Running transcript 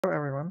Hello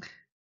everyone,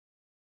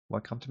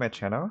 welcome to my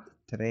channel.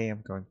 Today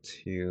I'm going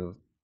to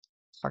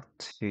talk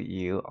to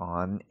you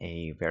on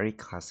a very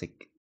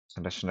classic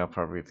conditional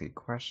probability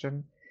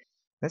question.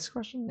 This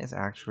question is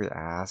actually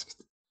asked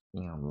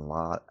in a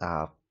lot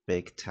of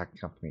big tech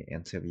company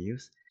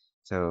interviews,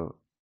 so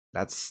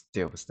let's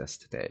deal with this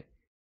today.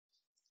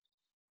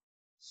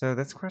 So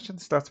this question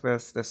starts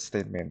with the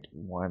statement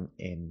 1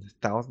 in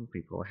 1,000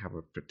 people have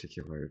a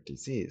particular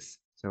disease.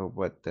 So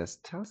what this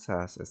tells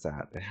us is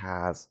that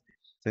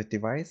it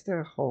divides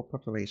the whole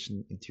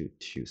population into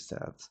two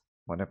sets.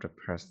 One of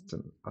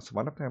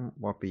them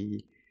will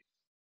be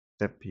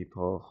the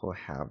people who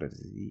have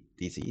the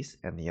disease,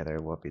 and the other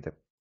will be the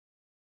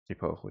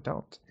people who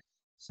don't.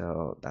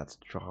 So let's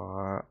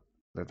draw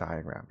the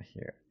diagram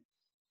here.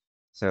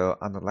 So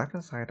on the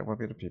left-hand side will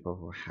be the people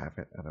who have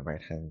it, on the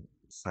right-hand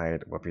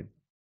side will be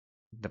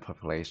the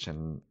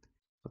population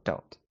who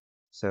don't.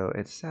 So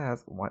it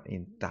says 1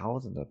 in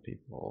 1,000 of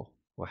people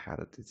will have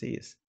the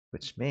disease,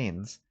 which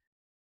means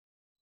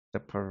the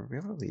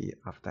probability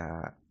of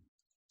that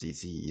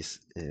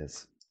disease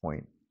is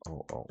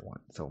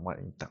 0.001, so 1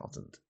 in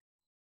 1,000.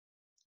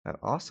 That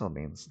also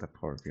means the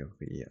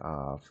probability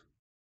of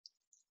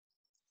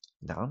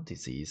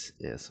non-disease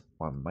is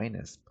 1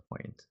 minus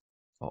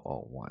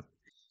 0.001,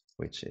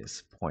 which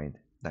is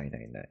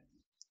 0.999.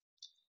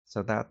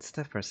 So that's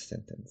the first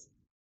sentence.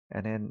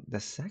 And then the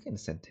second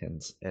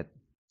sentence, it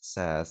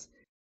says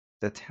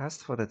the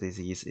test for the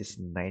disease is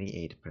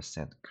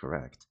 98%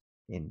 correct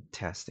in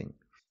testing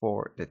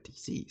for the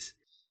disease.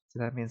 So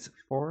that means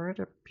for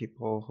the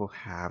people who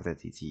have the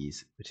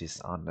disease, which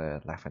is on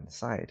the left-hand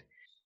side,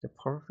 the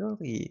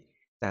probability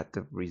that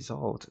the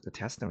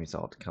testing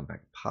result come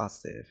back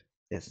positive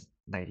is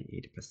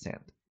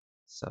 98%.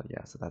 So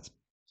yeah, so let's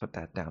put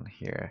that down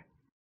here.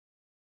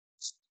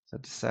 So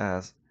it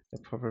says the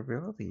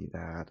probability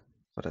that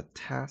for the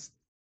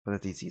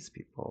disease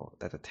people,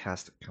 that the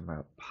test come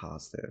out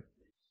positive,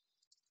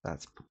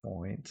 that's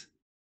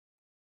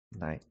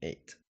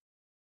 0.98.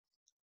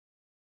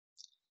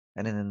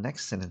 And then the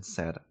next sentence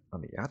said,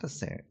 on the other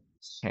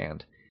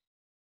hand,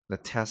 the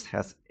test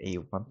has a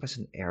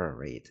 1% error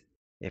rate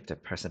if the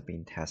person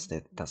being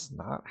tested does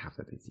not have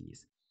the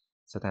disease.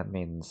 So that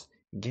means,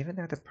 given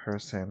that the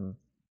person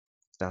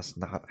does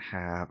not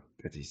have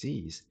the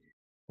disease,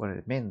 what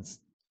it means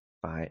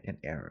by an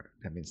error,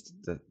 that means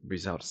the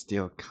result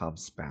still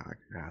comes back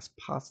as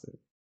positive.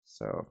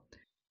 So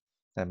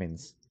that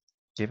means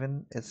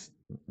given it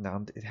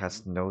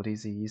has no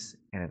disease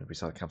and the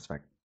result comes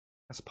back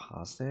as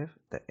positive,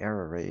 the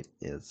error rate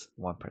is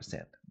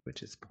 1%,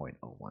 which is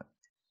 0.01.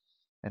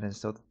 And then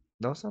so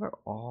those are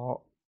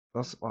all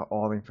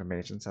the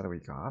information that we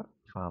got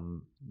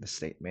from the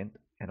statement.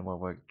 And what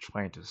we're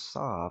trying to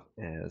solve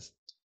is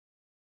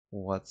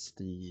what's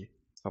the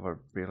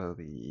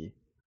probability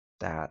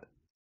that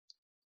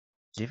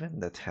given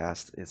the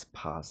test is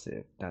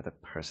positive, that the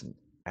person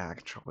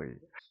actually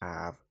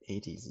have a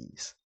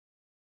disease.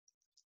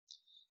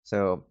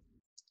 So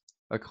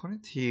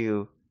according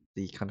to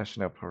the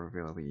conditional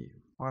probability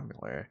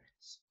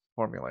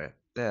formula,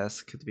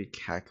 this could be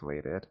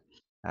calculated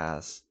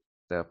as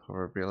the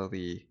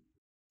probability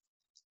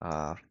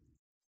of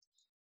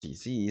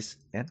disease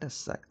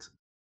intersect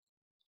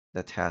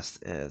the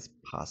test is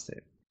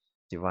positive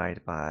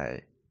divided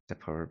by the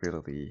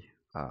probability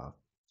of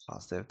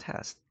positive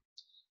test.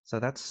 So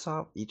let's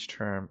solve each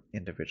term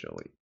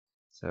individually.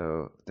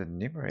 So the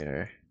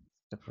numerator,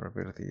 the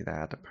probability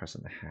that the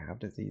person have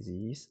the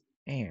disease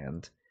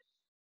and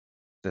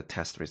the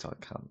test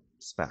result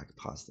comes back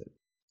positive.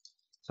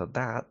 So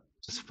that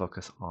just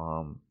focus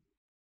on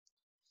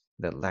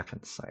the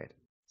left-hand side.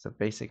 So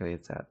basically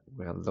it's that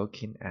we're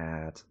looking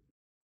at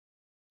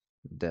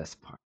this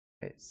part.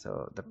 Okay,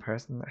 so the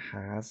person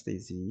has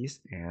disease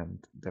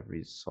and the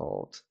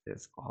result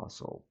is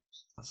also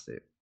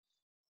positive.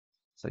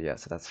 So yeah,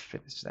 so let's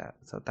finish that.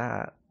 So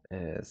that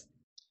is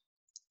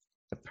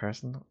the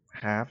person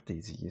have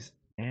disease,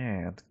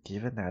 and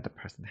given that the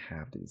person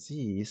have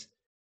disease,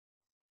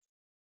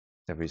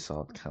 the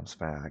result comes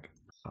back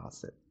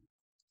positive.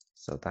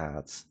 So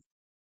that's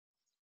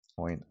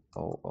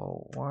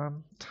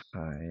 0.001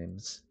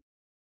 times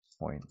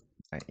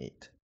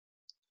 0.98.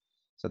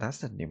 So that's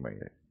the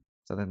numerator.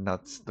 So then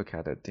let's look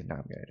at the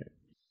denominator.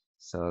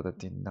 So the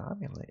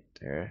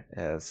denominator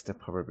is the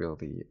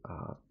probability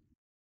of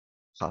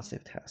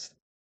positive test.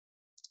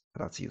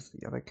 Let's use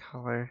the other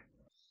color.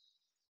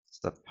 It's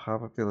the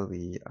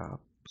probability of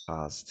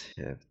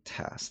positive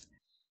test.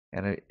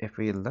 And if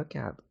we look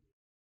at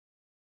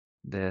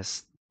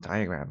this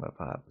diagram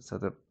above, so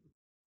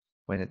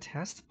when the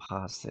test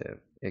positive,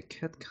 it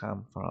could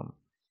come from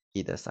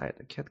either side.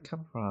 It could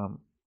come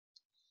from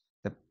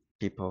the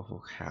people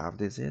who have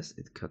disease.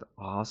 It could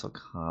also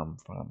come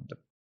from the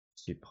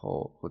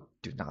people who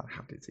do not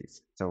have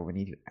disease. So we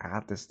need to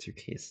add these two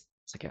cases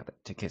together.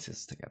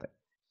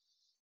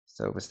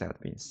 So with that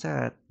being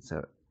said,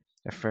 so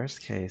the first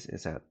case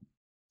is that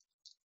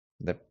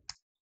the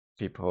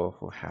people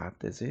who have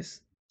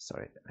disease,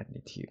 sorry, I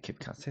need to keep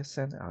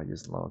consistent. I'll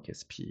use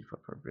lowercase p for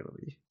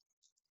probability.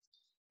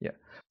 Yeah.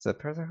 So the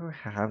person who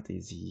have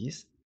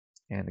disease,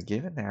 and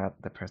given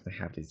that the person who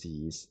have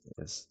disease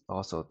is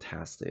also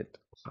tested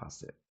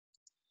positive.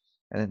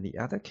 And then the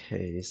other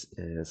case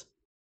is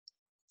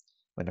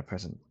when a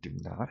person do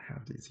not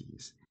have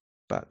disease,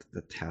 but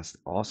the test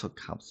also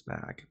comes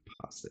back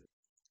positive.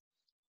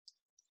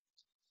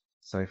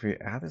 So if we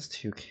add these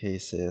two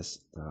cases,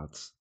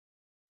 that's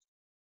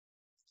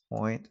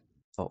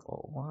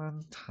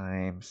 0.001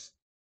 times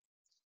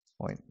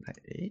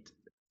 0.98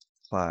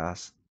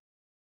 plus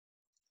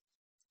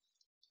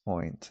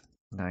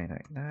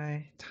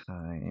 0.999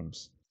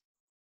 times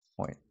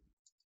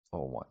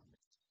 0.01.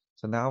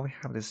 So now we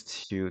have these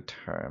two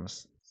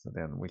terms, so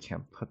then we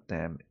can put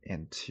them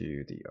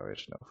into the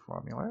original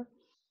formula.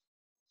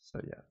 So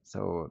yeah,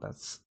 so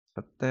let's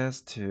put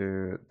this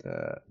to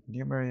the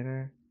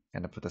numerator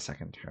and then put the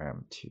second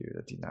term to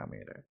the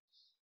denominator.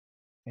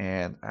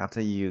 And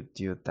after you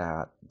do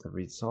that, the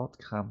result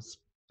comes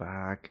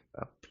back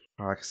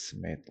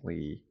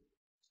approximately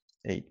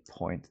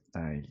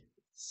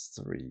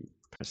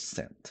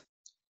 8.93%.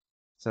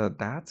 So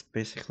that's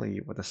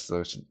basically what the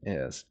solution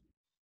is.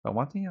 But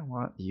one thing I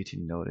want you to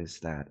notice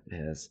that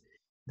is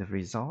the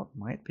result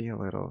might be a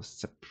little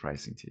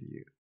surprising to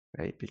you,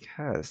 right?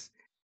 Because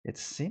it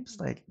seems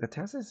like the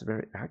test is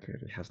very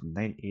accurate. It has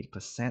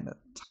 98% of the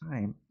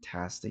time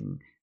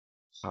testing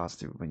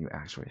positive when you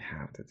actually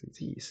have the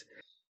disease.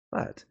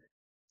 But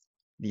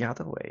the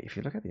other way, if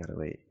you look at the other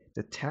way,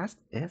 the test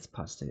is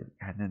positive,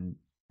 and then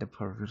the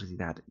probability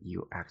that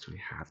you actually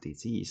have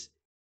disease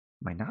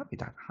might not be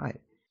that high.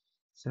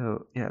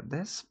 So yeah,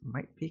 this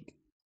might be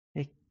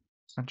a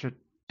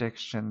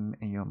contradiction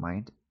in your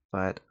mind,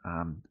 but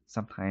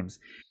sometimes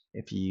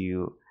if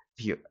you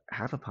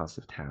have a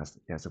positive test,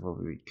 yes,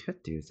 what we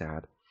could do is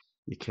that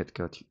you could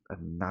go to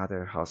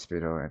another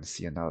hospital and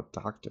see another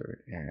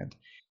doctor, and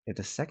if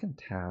the second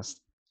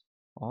test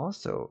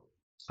also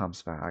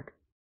comes back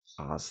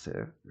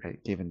positive,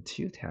 right? Given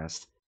two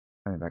tests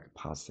coming back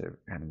positive,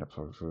 and the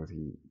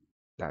probability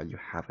that you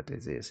have a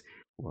disease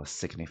will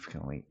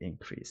significantly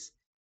increase.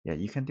 Yeah,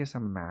 you can do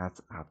some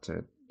math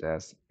after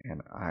this,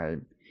 and I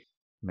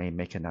may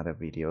make another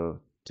video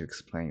to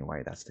explain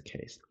why that's the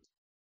case.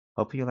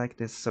 Hope you like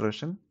this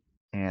solution,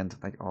 and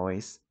like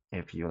always,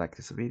 if you like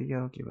this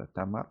video, give a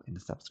thumb up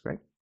and subscribe.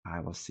 I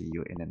will see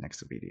you in the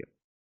next video.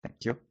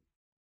 Thank you.